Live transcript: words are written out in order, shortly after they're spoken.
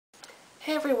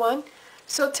Hey everyone,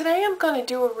 so today I'm going to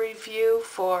do a review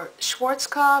for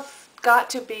Schwarzkopf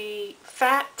GOT2B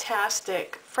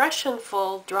Fat-tastic Fresh and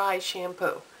Full Dry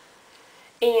Shampoo.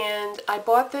 And I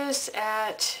bought this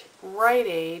at Rite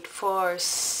Aid for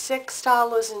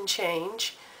 $6 and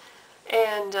change.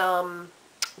 And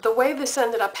the way this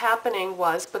ended up happening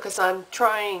was because I'm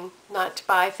trying not to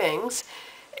buy things.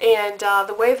 And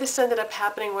the way this ended up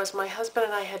happening was my husband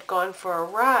and I had gone for a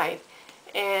ride.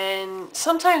 And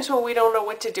sometimes when we don't know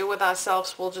what to do with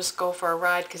ourselves, we'll just go for a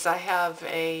ride because I have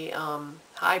a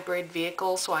hybrid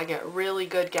vehicle, so I get really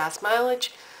good gas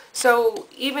mileage. So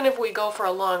even if we go for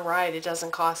a long ride, it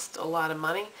doesn't cost a lot of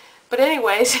money. But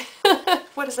anyways,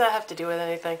 what does that have to do with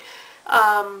anything?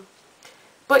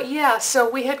 But yeah, so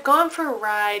we had gone for a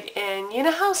ride, and you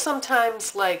know how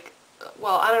sometimes, like,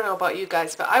 well, I don't know about you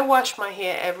guys, but I wash my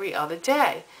hair every other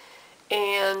day.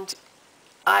 And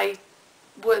I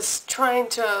was trying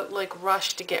to like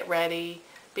rush to get ready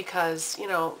because, you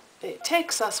know, it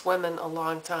takes us women a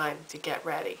long time to get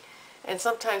ready. And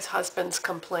sometimes husbands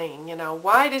complain, you know,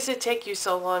 why does it take you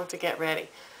so long to get ready?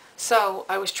 So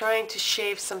I was trying to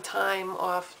shave some time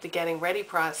off the getting ready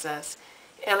process.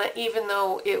 And even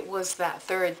though it was that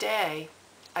third day,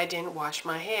 I didn't wash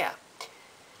my hair.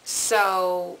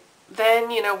 So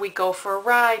then, you know, we go for a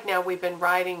ride. Now we've been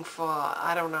riding for,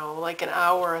 I don't know, like an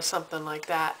hour or something like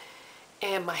that.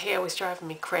 And my hair was driving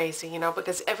me crazy, you know,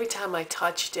 because every time I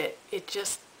touched it, it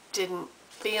just didn't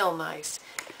feel nice.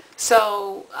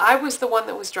 So I was the one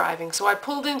that was driving. So I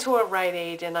pulled into a Rite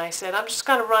Aid and I said, I'm just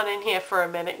going to run in here for a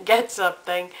minute and get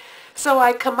something. So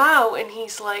I come out and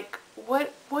he's like,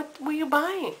 what were you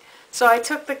buying? So I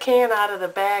took the can out of the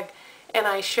bag and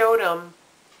I showed him.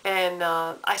 And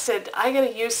I said, I got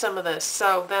to use some of this.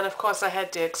 So then, of course, I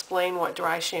had to explain what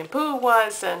dry shampoo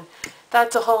was, and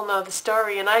that's a whole nother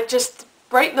story. And I just,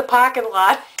 right in the parking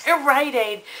lot at Rite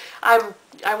Aid, I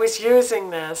was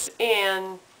using this,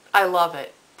 and I love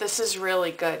it. This is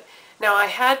really good. Now, I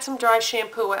had some dry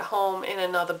shampoo at home in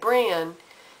another brand,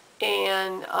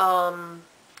 and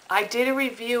I did a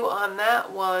review on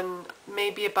that one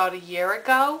maybe about a year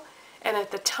ago. And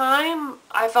at the time,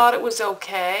 I thought it was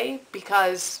okay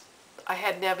because I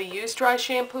had never used dry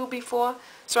shampoo before,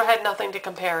 so I had nothing to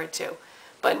compare it to.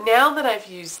 But now that I've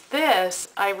used this,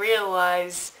 I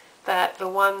realize that the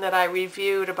one that I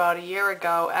reviewed about a year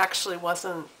ago actually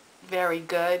wasn't very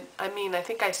good. I mean, I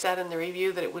think I said in the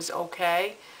review that it was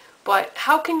okay, but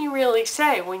how can you really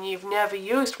say when you've never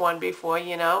used one before,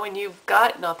 you know, and you've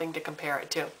got nothing to compare it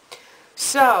to?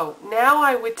 So now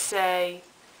I would say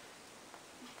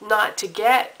not to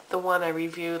get the one I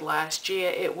reviewed last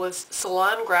year. It was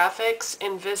Salon Graphics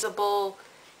Invisible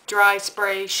Dry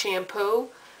Spray Shampoo,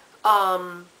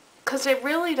 because it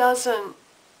really doesn't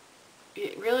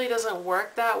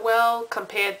work that well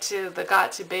compared to the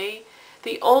GOT2B.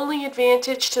 The only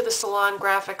advantage to the Salon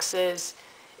Graphics is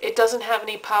it doesn't have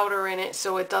any powder in it,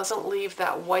 so it doesn't leave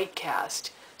that white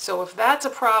cast. So if that's a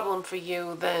problem for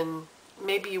you, then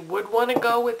maybe you would want to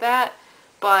go with that.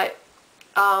 But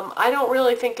I don't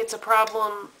really think it's a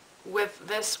problem with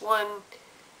this one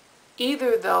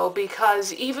either, though,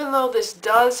 because even though this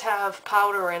does have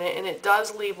powder in it and it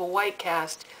does leave a white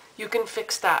cast, you can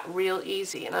fix that real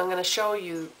easy. And I'm going to show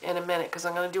you in a minute because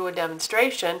I'm going to do a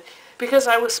demonstration, because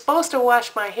I was supposed to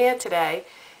wash my hair today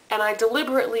and I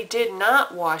deliberately did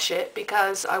not wash it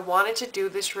because I wanted to do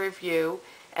this review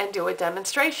and do a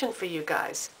demonstration for you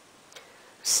guys.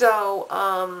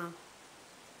 So,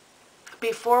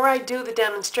 before I do the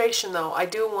demonstration, though, I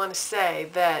do want to say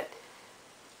that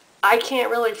I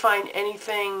can't really find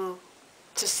anything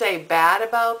to say bad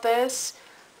about this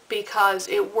because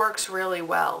it works really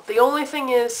well. The only thing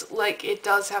is, like, it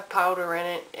does have powder in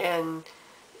it, and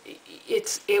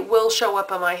it will show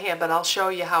up on my hair, but I'll show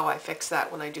you how I fix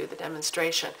that when I do the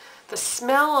demonstration. The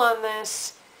smell on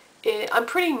this, I'm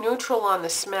pretty neutral on the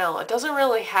smell. It doesn't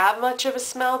really have much of a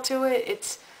smell to it.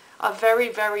 It's a very,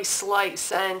 very slight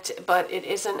scent, but it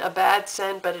isn't a bad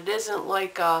scent, but it isn't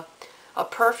like a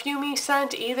perfumey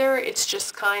scent either. It's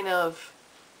just kind of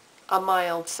a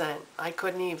mild scent. I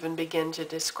couldn't even begin to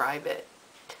describe it.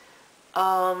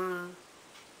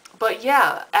 But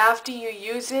yeah, after you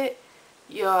use it,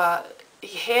 your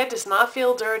hair does not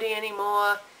feel dirty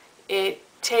anymore. It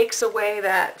takes away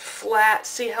that flat,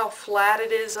 see how flat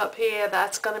it is up here?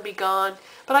 That's going to be gone.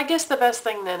 But I guess the best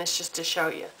thing then is just to show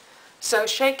you. So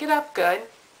shake it up good,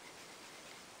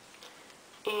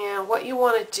 and what you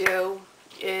want to do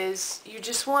is you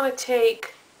just want to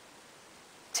take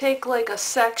like a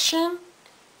section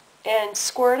and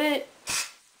squirt it.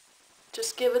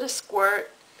 Just give it a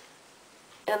squirt,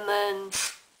 and then,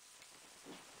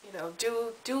 you know,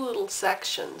 do little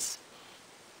sections.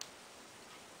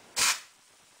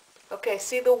 Okay,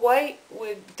 see the white?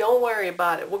 Don't worry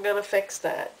about it. We're going to fix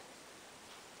that.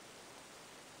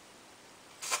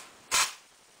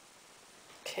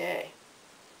 Okay.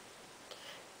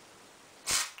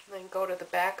 And then go to the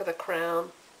back of the crown.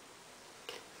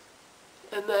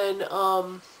 And then,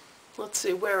 let's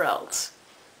see, where else?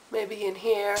 Maybe in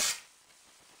here.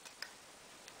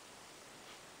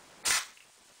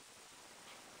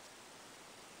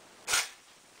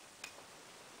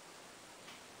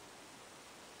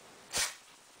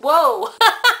 Whoa!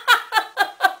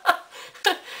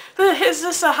 Is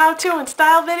this a how-to and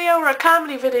style video or a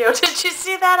comedy video? Did you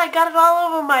see that? I got it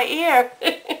all over my ear.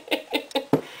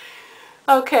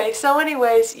 Okay, so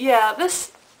anyways, yeah,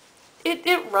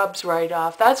 it rubs right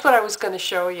off. That's what I was going to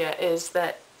show you, is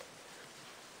that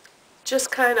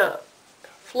just kind of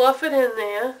fluff it in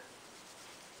there.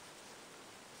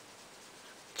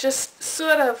 Just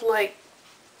sort of like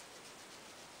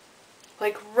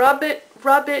rub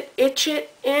it, itch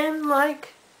it in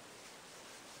like.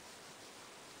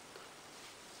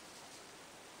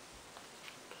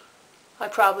 I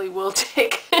probably will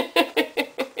take.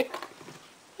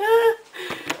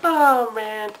 Oh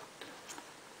man.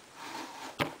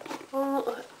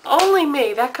 Only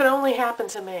me. That could only happen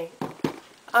to me.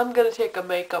 I'm going to take a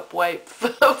makeup wipe for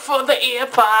the ear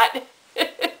pot.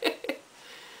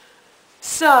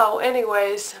 So,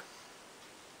 anyways,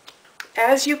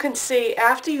 as you can see,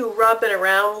 after you rub it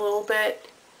around a little bit,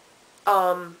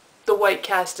 the white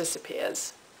cast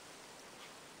disappears.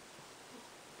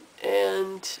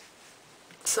 And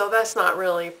so that's not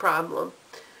really a problem.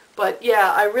 But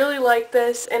yeah, I really like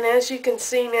this, and as you can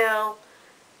see now,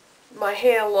 my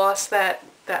hair lost that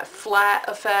flat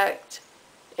effect,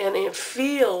 and it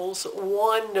feels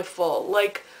wonderful.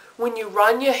 Like when you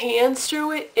run your hands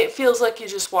through it, it feels like you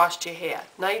just washed your hair.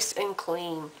 Nice and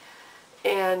clean.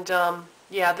 And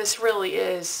yeah, this really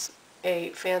is a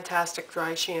fantastic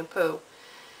dry shampoo.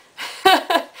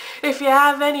 If you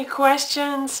have any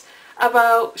questions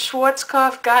about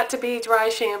Schwarzkopf GOT2B dry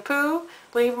shampoo,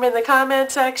 leave them in the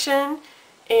comment section.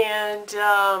 And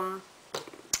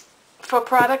for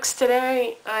products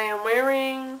today, I am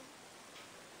wearing,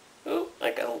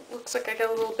 looks like I got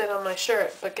a little bit on my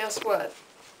shirt, but guess what?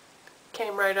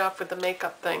 Came right off with the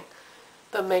makeup thing,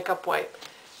 the makeup wipe.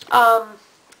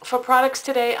 For products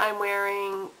today, I'm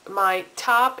wearing, my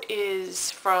top is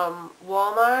from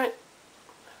Walmart.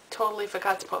 Totally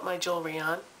forgot to put my jewelry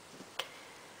on.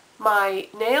 My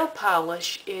nail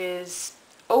polish is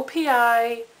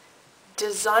OPI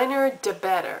Designer De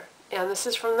Better, and this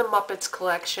is from the Muppets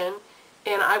collection,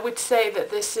 and I would say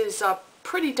that this is a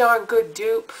pretty darn good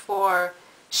dupe for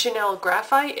Chanel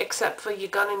Graphite, except for you're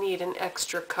going to need an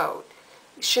extra coat.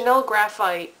 Chanel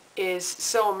Graphite is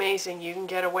so amazing. You can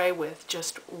get away with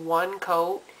just one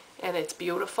coat and it's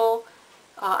beautiful.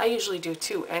 I usually do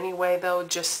two anyway though,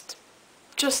 just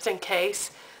in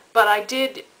case. But I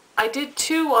did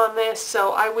two on this,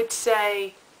 so I would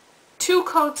say 2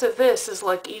 coats of this is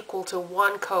like equal to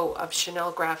 1 coat of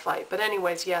Chanel Graphite. But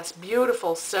anyways, yes,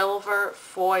 beautiful silver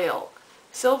foil.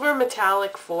 Silver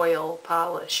metallic foil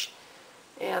polish.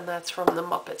 And that's from the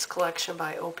Muppets collection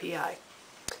by OPI.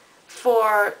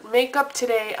 For makeup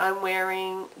today, I'm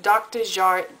wearing Dr.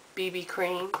 Jart BB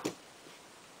Cream,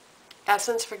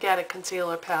 Essence Forget It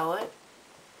Concealer Palette,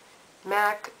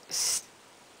 MAC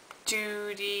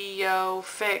Studio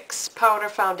Fix Powder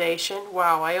Foundation.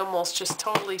 Wow, I almost just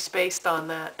totally spaced on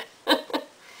that.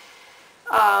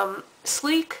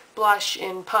 Sleek Blush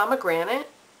in Pomegranate.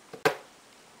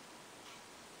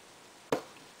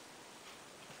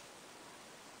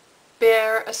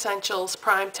 Bare Essentials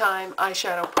Primetime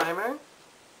Eyeshadow Primer.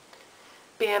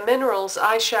 Bare Minerals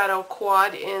Eyeshadow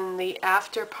Quad in the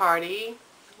After Party.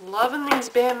 Loving these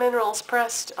Bare Minerals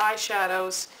pressed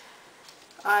eyeshadows.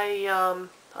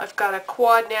 I've got a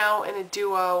quad now and a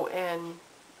duo, and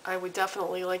I would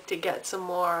definitely like to get some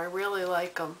more. I really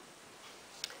like them.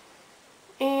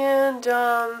 And,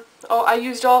 oh, I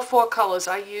used all 4 colors.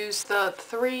 I used the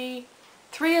three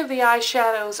of the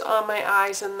eyeshadows on my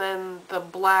eyes, and then the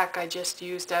black I just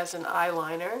used as an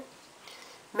eyeliner.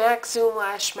 MAC Zoom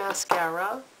Lash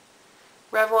Mascara.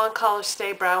 Revlon Color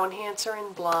Stay Brow Enhancer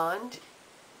in Blonde.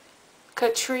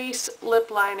 Catrice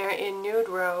Lip Liner in Nude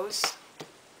Rose.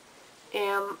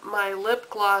 And my lip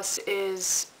gloss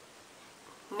is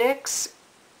NYX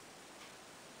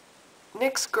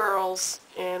Girls,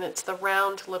 and it's the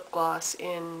round lip gloss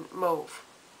in Mauve.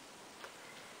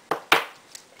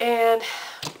 And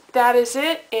that is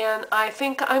it, and I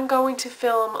think I'm going to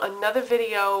film another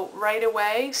video right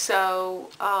away, so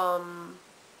I'll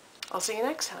see you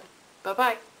next time.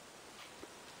 Bye-bye.